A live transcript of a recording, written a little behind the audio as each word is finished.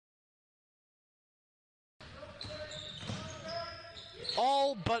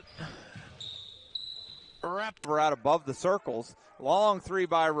all but wrapped. We're out above the circles. Long three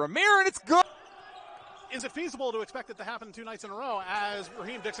by Ramir, and it's good. Is it feasible to expect it to happen 2 nights in a row as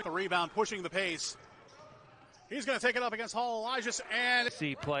Ramir Dixon, the rebound, pushing the pace? He's going to take it up against Hall Elijah, and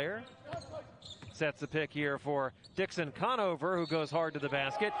C player sets the pick here for Dixon-Conover, who goes hard to the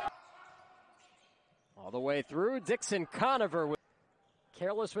basket. All the way through, Dixon-Conover.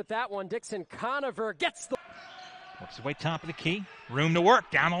 Careless with that one. Dixon-Conover gets the... Works his way top of the key. Room to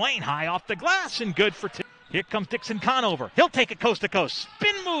work. Down the lane. High off the glass and good for two. Here comes Dixon-Conover. He'll take it coast to coast.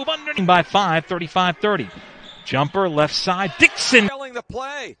 Spin move underneath by 5, 35-30. Jumper left side. Dixon. Trailing the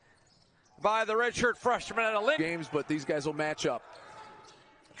play by the redshirt freshman at Olympic games, but these guys will match up.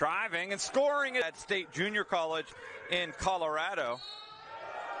 Driving and scoring at State Junior College in Colorado.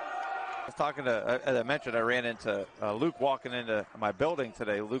 I was talking to, as I mentioned, I ran into Luke walking into my building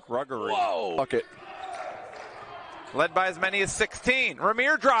today, Luke Ruggery. Whoa! Bucket. Led by as many as 16.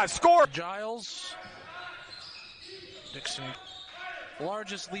 Ramir drives, score. Giles. Dixon.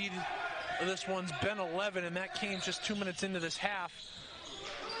 Largest lead of this one's been 11, and that came just 2 minutes into this half.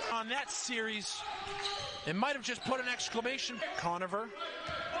 On that series, it might have just put an exclamation. Conover.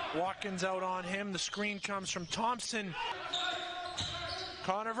 Watkins out on him. The screen comes from Thompson.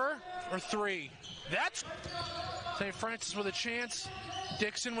 Conover or three. That's St. Francis with a chance.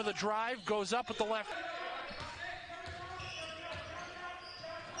 Dixon with a drive. Goes up with the left.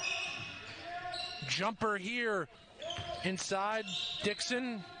 Jumper here. Inside.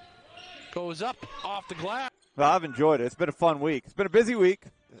 Dixon goes up off the glass. Well, I've enjoyed it. It's been a fun week. It's been a busy week.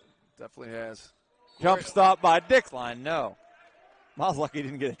 It definitely has. Jump stop by Dixon. Line, no. I was lucky he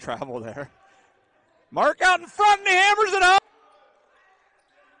didn't get a travel there. Mark out in front, and he hammers it up.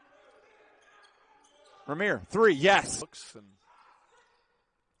 Ramir, three, yes.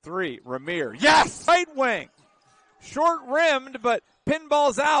 Three, Ramir, yes. Right wing. Short rimmed, but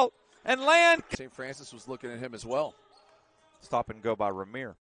pinballs out and land. St. Francis was looking at him as well. Stop and go by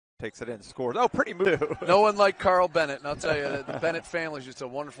Ramir. Takes it in, scores. Oh, pretty move. No one like Carl Bennett, and I'll tell you, the Bennett family is just a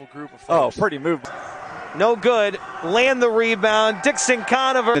wonderful group of folks. Oh, pretty move. No good. Land the rebound.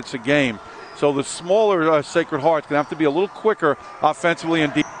 Dixon-Conover. It's a game. So the smaller Sacred Heart's going to have to be a little quicker offensively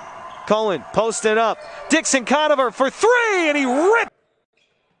and deep. Cohen posted up. Dixon-Conover for three, and he ripped.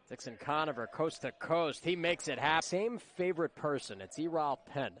 Dixon-Conover coast to coast. He makes it happen. Same favorite person. It's Eral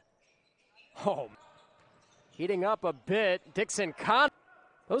Penn. Oh, heating up a bit. Dixon-Conover.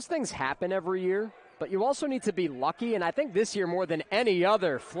 Those things happen every year, but you also need to be lucky, and I think this year more than any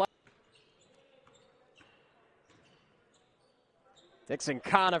other.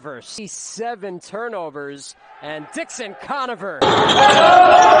 Dixon-Conover, 7 turnovers, and Dixon-Conover.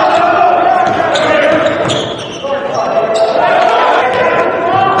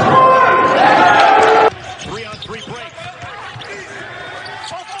 3-on-3 break.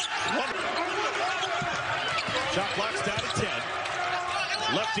 Shot clock's down to 10.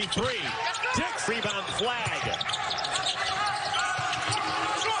 Lefty three. Dix rebound flag.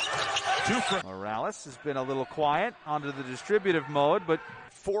 Morales has been a little quiet onto the distributive mode, but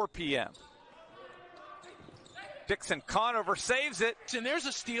 4 p.m. Dixon-Conover saves it. And there's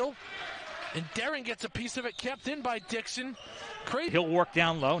a steal. And Darren gets a piece of it kept in by Dixon. Crazy. He'll work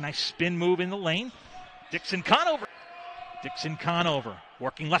down low. Nice spin move in the lane. Dixon-Conover. Dixon-Conover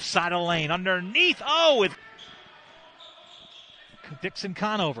working left side of the lane. Underneath. Oh, with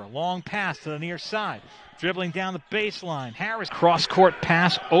Dixon-Conover. Long pass to the near side. Dribbling down the baseline. Harris cross-court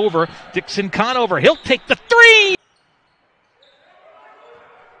pass over Dixon-Conover. He'll take the three.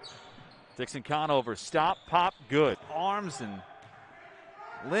 Dixon-Conover, stop, pop, good. Arms and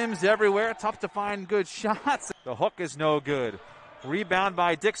limbs everywhere. Tough to find good shots. The hook is no good. Rebound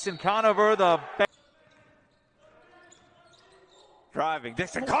by Dixon-Conover. The driving.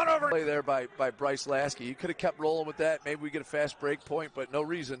 Dixon-Conover. Play there by Bryce Lasky. You could have kept rolling with that. Maybe we get a fast break point, but no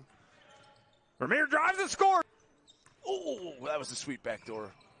reason. Ramir drives and scores. Oh, that was a sweet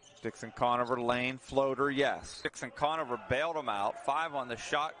backdoor. Dixon-Conover lane floater, yes. Dixon-Conover bailed him out. 5 on the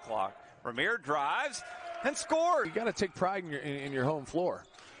shot clock. Ramir drives and scores. You got to take pride in your home floor.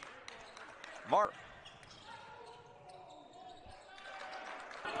 Mark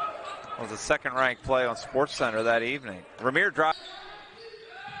was a second-ranked play on SportsCenter that evening. Ramir drives.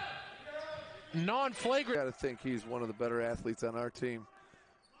 Non-flagrant. I got to think he's one of the better athletes on our team.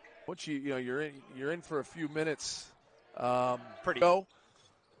 Once you're in for a few minutes. Pretty. Go.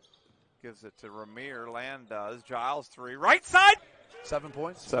 Gives it to Ramir. Land does. Giles three. Right side. 7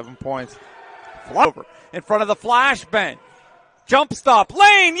 points. 7 points. Over in front of the flash bench. Jump stop.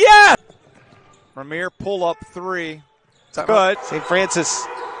 Lane. Yes. Ramir pull up three. Good. St. Francis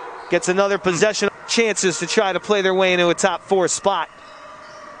gets another possession. Chances to try to play their way into a top 4 spot.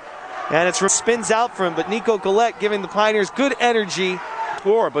 And it's spins out for him, but Nico Collette giving the Pioneers good energy.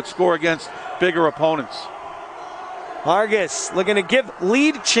 Score against bigger opponents. Argus looking to give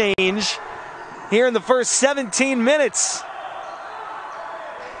lead change here in the first 17 minutes.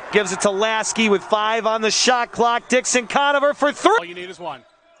 Gives it to Lasky with 5 on the shot clock. Dixon-Conover for 3. All you need is one.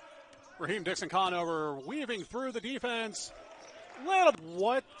 Raheem Dixon-Conover weaving through the defense. What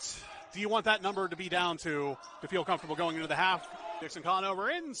do you want that number to be down to feel comfortable going into the half?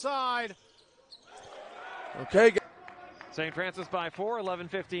 Dixon-Conover inside. Okay. St. Francis by 4,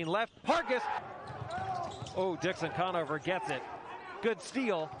 11:15 left. Hargis. Oh, Dixon-Conover gets it. Good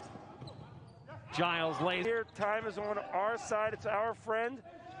steal. Giles lays. Here, time is on our side. It's our friend.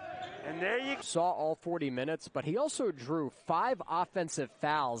 And there you saw all 40 minutes, but he also drew 5 offensive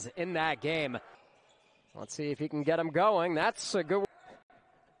fouls in that game. Let's see if he can get them going. That's a good one.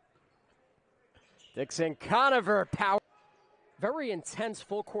 Dixon-Conover power. Very intense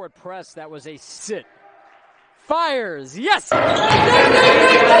full court press. That was a sit. Fires. Yes!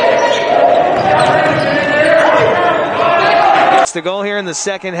 The goal here in the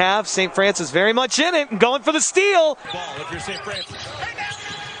second half. St. Francis very much in it and going for the steal. Ball if you're St. Francis.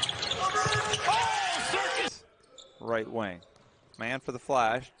 Right wing. Man for the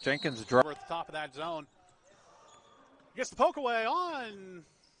flash. Jenkins drove. At the top of that zone. Gets the poke away on.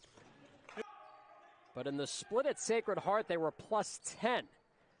 But in the split at Sacred Heart, they were plus 10.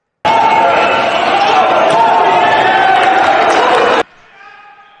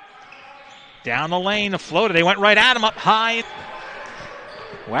 Down the lane, a floater. They went right at him up high.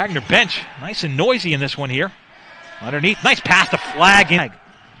 Wagner bench. Nice and noisy in this one here. Underneath. Nice pass to Flag.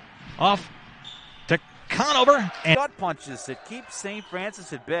 Off to Conover. And gut punches that keep St.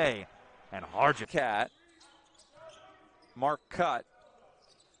 Francis at bay. And Hargis. Cat. Mark cut.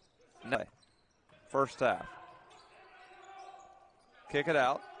 No. First half. Kick it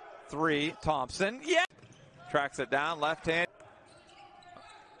out. 3. Thompson. Yeah. Tracks it down. Left hand.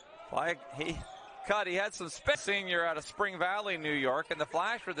 Flag. He cut. He had some space. Senior out of Spring Valley, New York. And the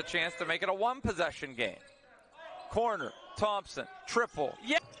Flash with the chance to make it a 1-possession game. Corner. Thompson. Triple.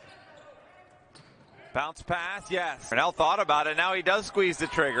 Yeah. Bounce pass. Yes. Purnell thought about it. Now he does squeeze the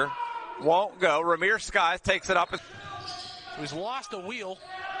trigger. Won't go. Ramir Skies takes it up. He's lost a wheel.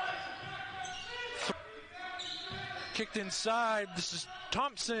 Kicked inside. This is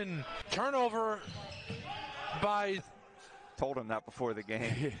Thompson. Turnover by. Told him that before the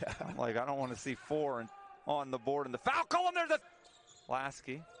game. Yeah. I'm like, I don't want to see 4 on the board. And the foul call, and there's a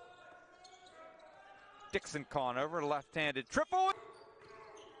Lasky. Dixon-Conover, left-handed triple.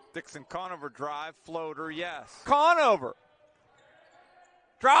 Dixon-Conover drive, floater, yes. Conover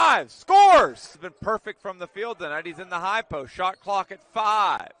drives, scores. He's been perfect from the field tonight. He's in the high post. Shot clock at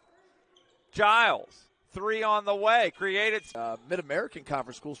 5. Giles, 3 on the way. Created. Mid-American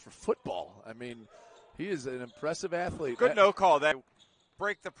Conference schools for football. I mean, he is an impressive athlete. Good no call. That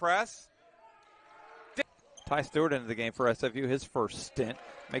break the press. Ty Stewart into the game for SFU. His first stint.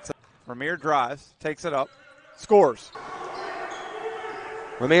 Makes it. Ramir drives, takes it up, scores.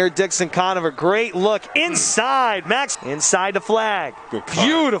 Ramir Dixon-Conover, great look inside. Max inside the Flag.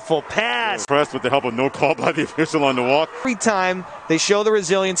 Beautiful pass. Impressed with the help of no call by the official on the walk. Every time they show the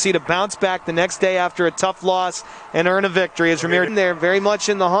resiliency to bounce back the next day after a tough loss and earn a victory. As Ramir in there, very much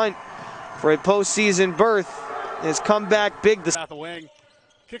in the hunt for a postseason berth. His comeback big. At the wing,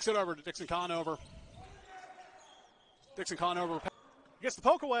 kicks it over to Dixon-Conover. Dixon-Conover gets the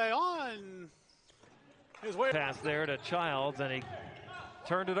poke away on his way. Pass there to Childs, and he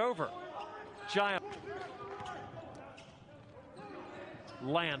turned it over. Giles.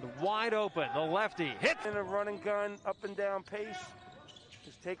 Land wide open. The lefty hit. In a running gun, up and down pace.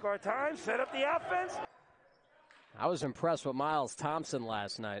 Just take our time, set up the offense. I was impressed with Miles Thompson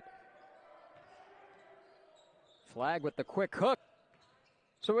last night. Flag with the quick hook.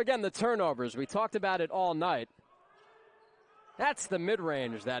 So again, the turnovers. We talked about it all night. That's the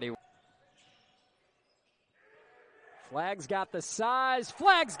mid-range that he. Flag's got the size.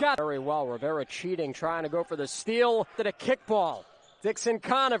 Flag's got very well. Rivera cheating, trying to go for the steal. To the kickball.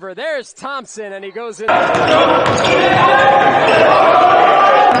 Dixon-Conover. There's Thompson, and he goes in. Just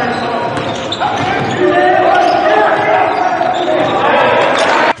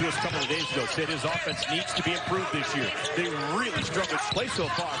a couple of days ago said his offense needs to be improved this year. They really struggled to play so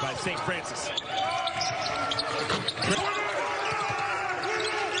far by St. Francis.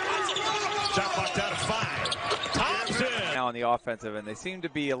 Shot clock down to 5. Thompson. Now on the offensive end, they seem to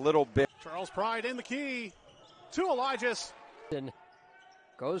be a little bit. Charles Pride in the key to Elijahs.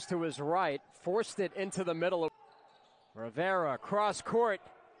 Goes to his right, forced it into the middle. Rivera, cross court.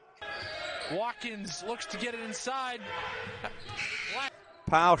 Watkins looks to get it inside.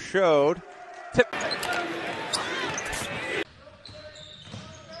 Powell showed. Tip.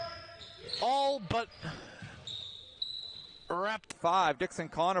 All but wrapped. 5.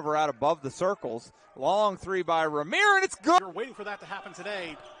 Dixon-Conover out above the circles. Long 3 by Ramir, and it's good. You're waiting for that to happen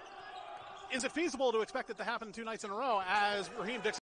today. Is it feasible to expect it to happen 2 nights in a row as Raheem Dixon